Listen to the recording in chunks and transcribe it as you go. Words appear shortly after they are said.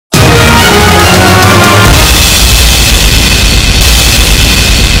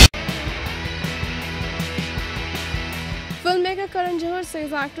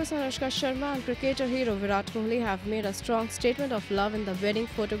says actress Anushka Sharma and cricketer hero Virat Kohli have made a strong statement of love in the wedding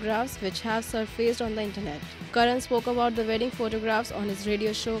photographs which have surfaced on the internet. Karan spoke about the wedding photographs on his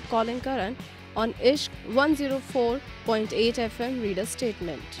radio show Calling Karan on ISHQ 104.8 FM reader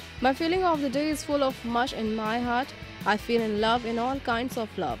statement. My feeling of the day is full of much in my heart. I feel in love in all kinds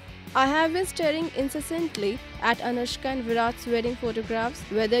of love. I have been staring incessantly at Anushka and Virat's wedding photographs,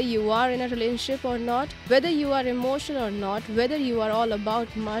 whether you are in a relationship or not, whether you are emotional or not, whether you are all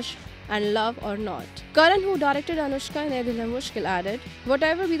about much and love or not. Karan, who directed Anushka in Dil Hai Mushkil, added,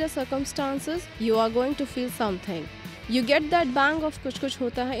 whatever be the circumstances, you are going to feel something. You get that bang of kuch kuch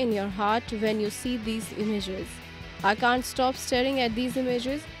hota hai in your heart when you see these images. I can't stop staring at these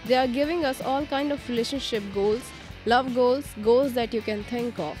images. They are giving us all kind of relationship goals, love goals, goals that you can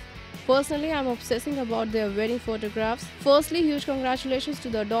think of. Personally, I'm obsessing about their wedding photographs. Firstly, huge congratulations to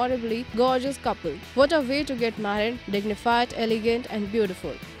the adorably gorgeous couple. What a way to get married, dignified, elegant and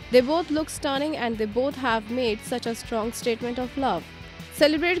beautiful. They both look stunning and they both have made such a strong statement of love.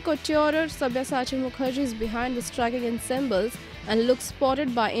 Celebrated couturer Sabyasachi Mukherjee is behind the striking ensembles and looks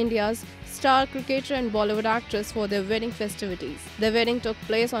spotted by India's star cricketer and Bollywood actress for their wedding festivities. The wedding took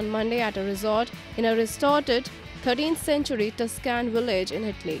place on Monday at a resort in a restored 13th century Tuscan village in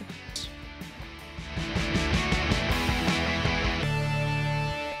Italy.